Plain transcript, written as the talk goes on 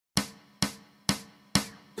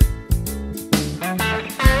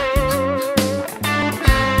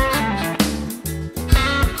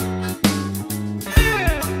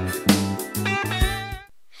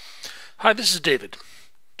Hi, this is David.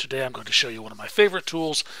 Today I'm going to show you one of my favorite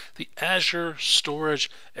tools, the Azure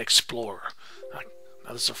Storage Explorer. Now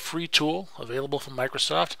this is a free tool available from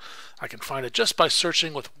Microsoft. I can find it just by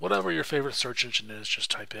searching with whatever your favorite search engine is.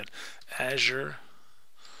 Just type in Azure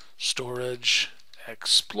Storage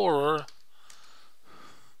Explorer,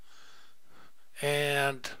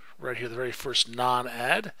 and right here the very first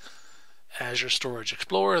non-ad, Azure Storage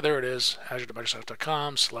Explorer. There it is,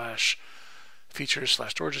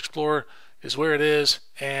 azure.microsoft.com/features/storage explorer is where it is,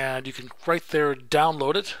 and you can right there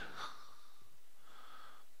download it.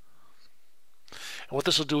 And what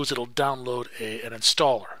this will do is it'll download an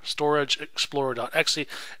installer. StorageExplorer.exe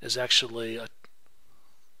is actually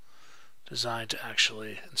designed to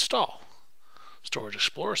actually install Storage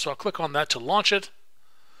Explorer. So I'll click on that to launch it,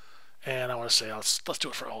 and I want to say let's do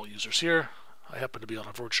it for all users here. I happen to be on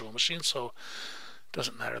a virtual machine, so it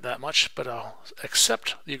doesn't matter that much, but I'll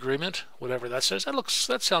accept the agreement, whatever that says.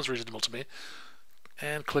 That sounds reasonable to me.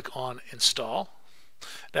 And click on install.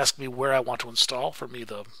 It asks me where I want to install. For me,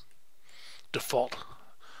 the default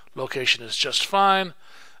location is just fine.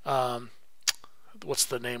 What's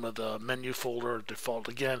the name of the menu folder? Default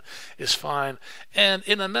again is fine. And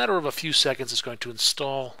in a matter of a few seconds, it's going to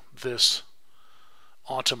install this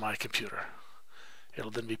onto my computer.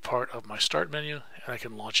 It'll then be part of my start menu, and I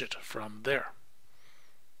can launch it from there.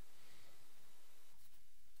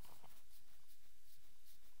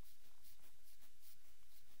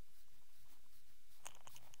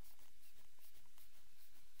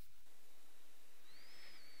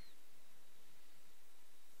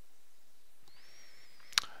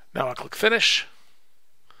 Now I'll click Finish,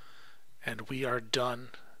 and we are done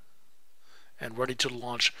and ready to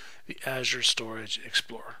launch the Azure Storage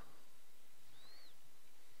Explorer.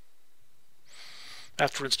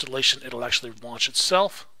 After installation, it'll actually launch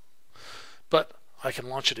itself, but I can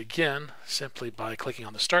launch it again simply by clicking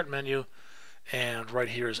on the Start menu, and right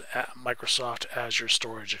here is Microsoft Azure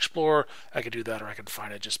Storage Explorer. I can do that, or I can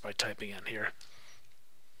find it just by typing in here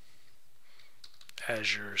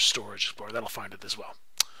Azure Storage Explorer. That'll find it as well.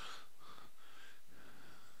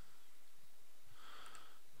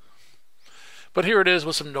 But here it is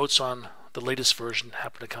with some notes on the latest version.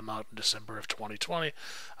 Happened to come out in December of 2020.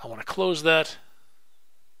 I want to close that.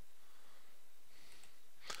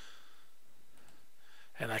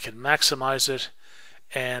 And I can maximize it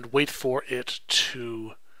and wait for it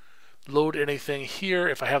to load anything here.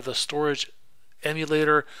 If I have the storage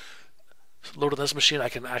emulator loaded on this machine, I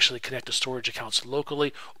can actually connect to storage accounts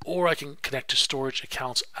locally, or I can connect to storage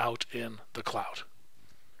accounts out in the cloud.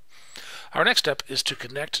 Our next step is to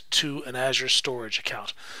connect to an Azure Storage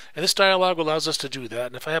account. And this dialog allows us to do that.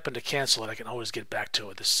 And if I happen to cancel it, I can always get back to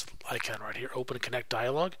it. This icon right here, Open and Connect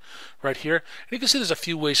dialog, right here. And you can see there's a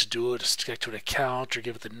few ways to do it. Just to connect to an account, or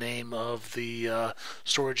give it the name of the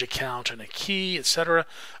storage account and a key, etc.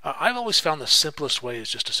 I've always found the simplest way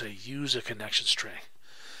is just to say use a connection string.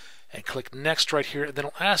 And click Next right here, and then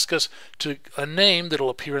it'll ask us to a name that'll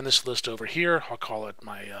appear in this list over here. I'll call it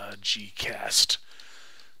my GCast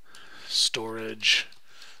storage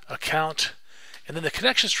account, and then the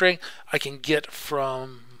connection string I can get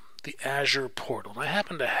from the Azure portal. And I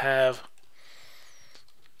happen to have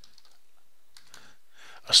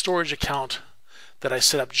a storage account that I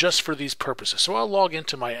set up just for these purposes. So I'll log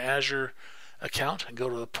into my Azure account and go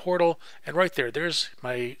to the portal, and right there's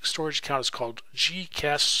my storage account. Is called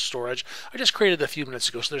GCast Storage. I just created it a few minutes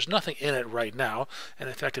ago, so there's nothing in it right now. And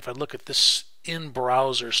in fact, if I look at this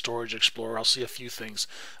in-browser Storage Explorer, I'll see a few things,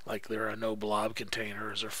 like there are no blob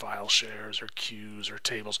containers or file shares or queues or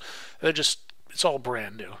tables. It's all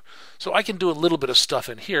brand new. So I can do a little bit of stuff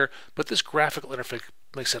in here, but this graphical interface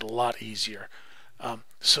makes it a lot easier.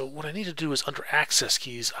 So what I need to do is, under access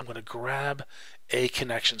keys, I'm going to grab a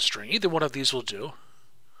connection string. Either one of these will do.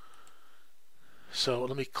 So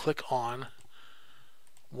let me click on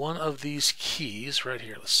one of these keys right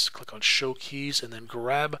here. Let's click on Show Keys and then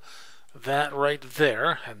grab that right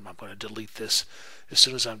there. And I'm going to delete this as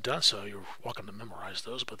soon as I'm done, so you're welcome to memorize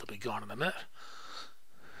those, but they'll be gone in a minute.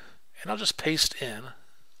 And I'll just paste in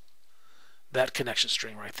that connection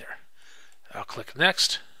string right there. I'll click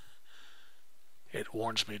Next. It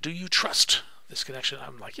warns me, do you trust this connection?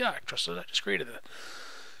 I'm like, yeah, I trust it. I just created it.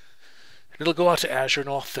 And it'll go out to Azure and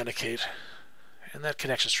authenticate. And that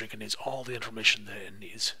connection string contains all the information that it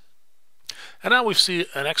needs. And now we see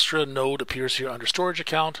an extra node appears here under Storage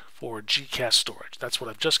Account for GCast Storage. That's what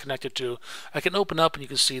I've just connected to. I can open up, and you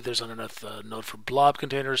can see there's underneath a node for blob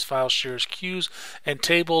containers, file shares, queues, and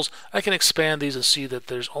tables. I can expand these and see that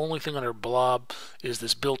there's only thing under blob is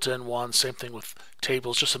this built-in one. Same thing with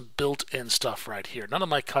tables, just some built-in stuff right here. None of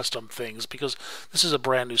my custom things, because this is a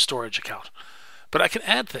brand new storage account. But I can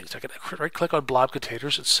add things. I can right-click on blob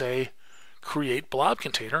containers and say create blob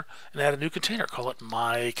container and add a new container. Call it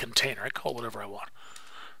my container. I call it whatever I want.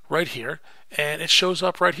 Right here, and it shows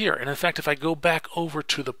up right here. And in fact, if I go back over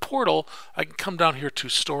to the portal, I can come down here to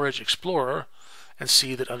Storage Explorer and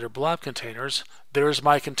see that under blob containers, there's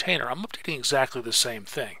my container. I'm updating exactly the same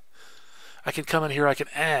thing. I can come in here, I can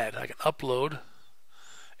upload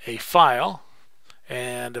a file,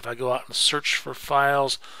 and if I go out and search for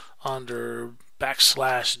files under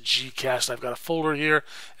 /GCast, I've got a folder here.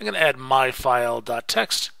 I'm going to add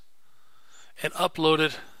myfile.txt and upload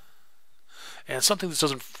it. And sometimes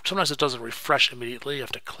it doesn't refresh immediately. You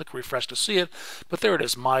have to click refresh to see it, but there it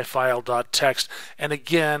is, myfile.txt. And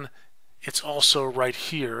again, it's also right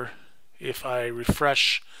here. If I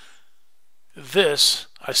refresh this,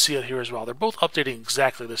 I see it here as well. They're both updating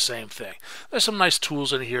exactly the same thing. There's some nice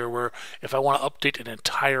tools in here where if I want to update an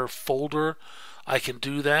entire folder, I can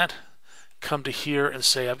do that. Come to here and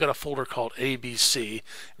say I've got a folder called ABC,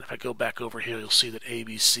 and if I go back over here, you'll see that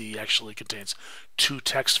ABC actually contains 2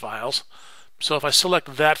 text files. So if I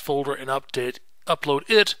select that folder and upload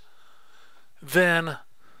it, then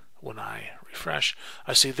when I refresh,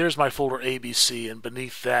 I see there's my folder ABC, and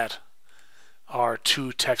beneath that are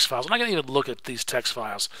 2 text files. I'm not going to even look at these text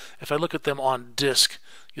files. If I look at them on disk,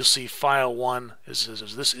 you'll see file 1 this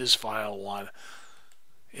is file 1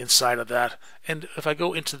 inside of that. And if I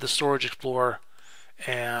go into the Storage Explorer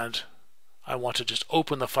and I want to just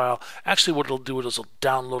open the file, actually what it'll do is it'll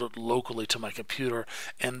download it locally to my computer,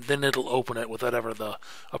 and then it'll open it with whatever the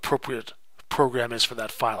appropriate program is for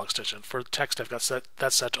that file extension. For text, I've got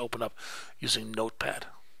that set to open up using Notepad.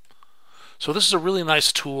 So this is a really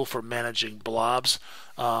nice tool for managing blobs.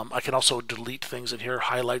 I can also delete things in here,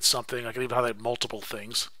 highlight something. I can even highlight multiple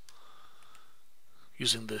things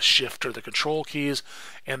using the Shift or the Control keys,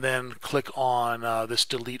 and then click on this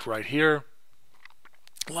delete right here.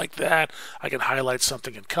 Like that. I can highlight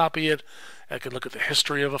something and copy it. I can look at the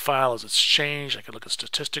history of a file as it's changed. I can look at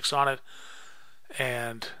statistics on it,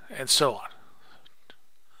 and so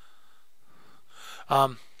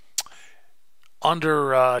on.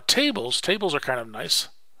 Under tables are kind of nice.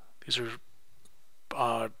 These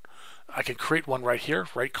are I can create one right here.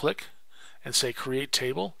 Right click and say create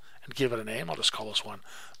table and give it a name. I'll just call this one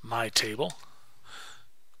my table.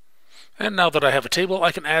 And now that I have a table,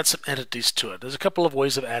 I can add some entities to it. There's a couple of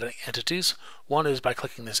ways of adding entities. One is by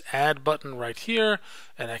clicking this add button right here,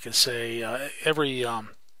 and I can say every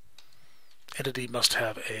entity must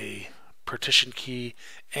have a partition key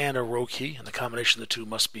and a row key, and the combination of the two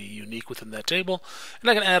must be unique within that table.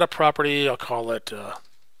 And I can add a property. I'll call it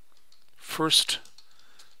first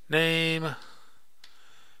name,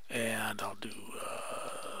 and I'll do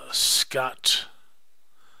Scott,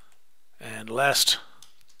 and last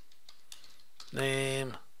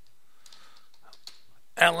name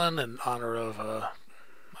Allen, in honor of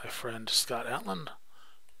my friend Scott Allen,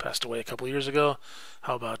 passed away a couple years ago.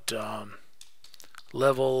 How about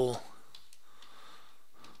level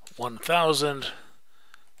 1000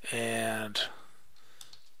 and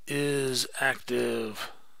is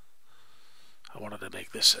active. I wanted to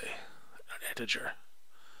make this an integer,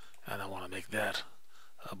 and I want to make that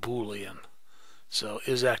a Boolean. So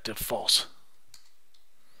is active false,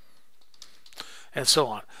 and so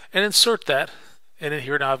on, and insert that. And in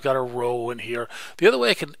here now I've got a row in here. The other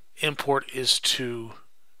way I can import is the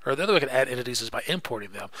other way I can add entities is by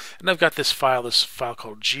importing them. And I've got this file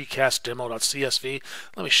called GCast demo.csv.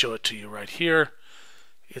 Let me show it to you right here.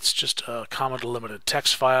 It's just a comma delimited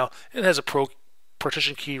text file. It has a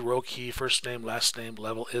partition key, row key, first name, last name,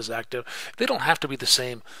 level, is active. They don't have to be the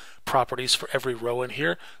same properties for every row in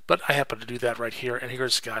here, but I happen to do that right here. And here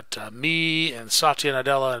it's got me and Satya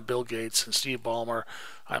Nadella and Bill Gates and Steve Ballmer.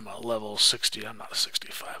 I'm a level 60. I'm not a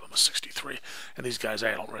 65. I'm a 63. And these guys,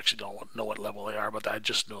 I don't know what level they are, but I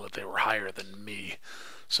just know that they were higher than me.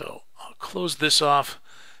 So I'll close this off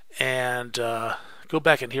and go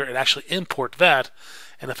back in here and actually import that.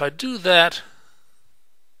 And if I do that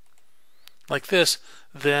like this,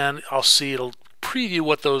 then I'll see it'll preview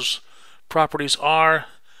what those properties are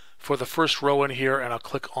for the first row in here, and I'll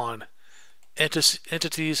click on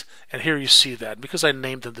entities, and here you see that. Because I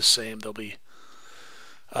named them the same, they'll be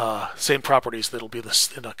same properties that'll be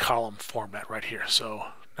in a column format right here. So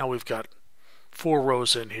now we've got 4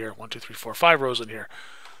 rows in here, 1, 2, 3, 4, 5 rows in here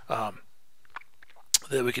that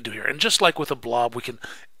we can do here. And just like with a blob, we can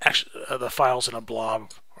actually the files in a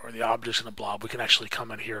blob or the objects in a blob, we can actually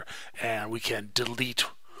come in here and we can delete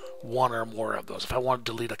one or more of those. If I want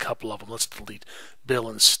to delete a couple of them, let's delete Bill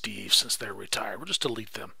and Steve since they're retired. We'll just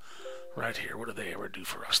delete them right here. What do they ever do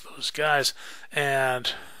for us, those guys?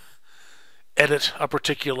 And edit a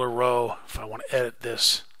particular row, if I want to edit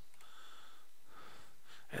this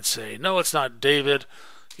and say, no, it's not David,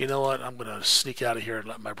 you know what, I'm going to sneak out of here and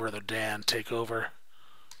let my brother Dan take over.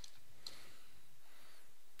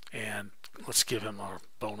 And let's give him our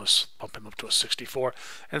bonus, bump him up to a 64,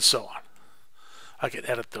 and so on. I can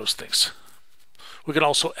edit those things. We can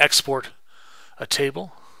also export a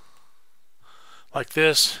table like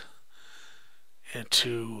this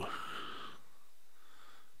into,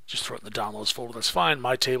 just throw it in the downloads folder, that's fine,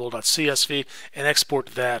 mytable.csv, and export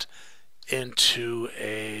that into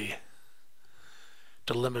a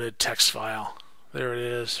delimited text file. There it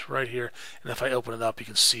is, right here. And if I open it up, you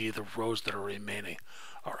can see the rows that are remaining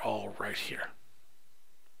are all right here.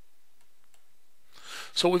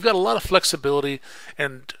 So we've got a lot of flexibility,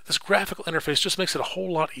 and this graphical interface just makes it a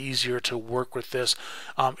whole lot easier to work with this.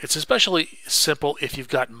 It's especially simple if you've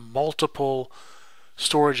got multiple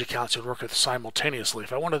storage accounts you work with simultaneously.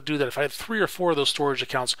 If I want to do that, if I had 3 or 4 of those storage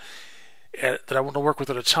accounts that I want to work with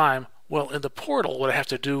at a time, well, in the portal, what I have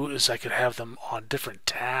to do is I could have them on different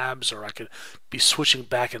tabs, or I could be switching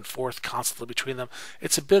back and forth constantly between them.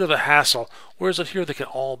 It's a bit of a hassle, whereas in here they can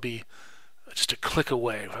all be just a click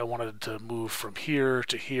away. If I wanted to move from here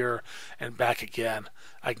to here and back again,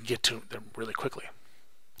 I can get to them really quickly.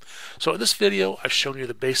 So in this video, I've shown you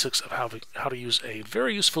the basics of how to use a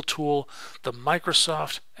very useful tool, the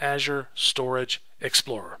Microsoft Azure Storage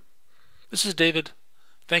Explorer. This is David.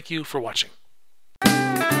 Thank you for watching.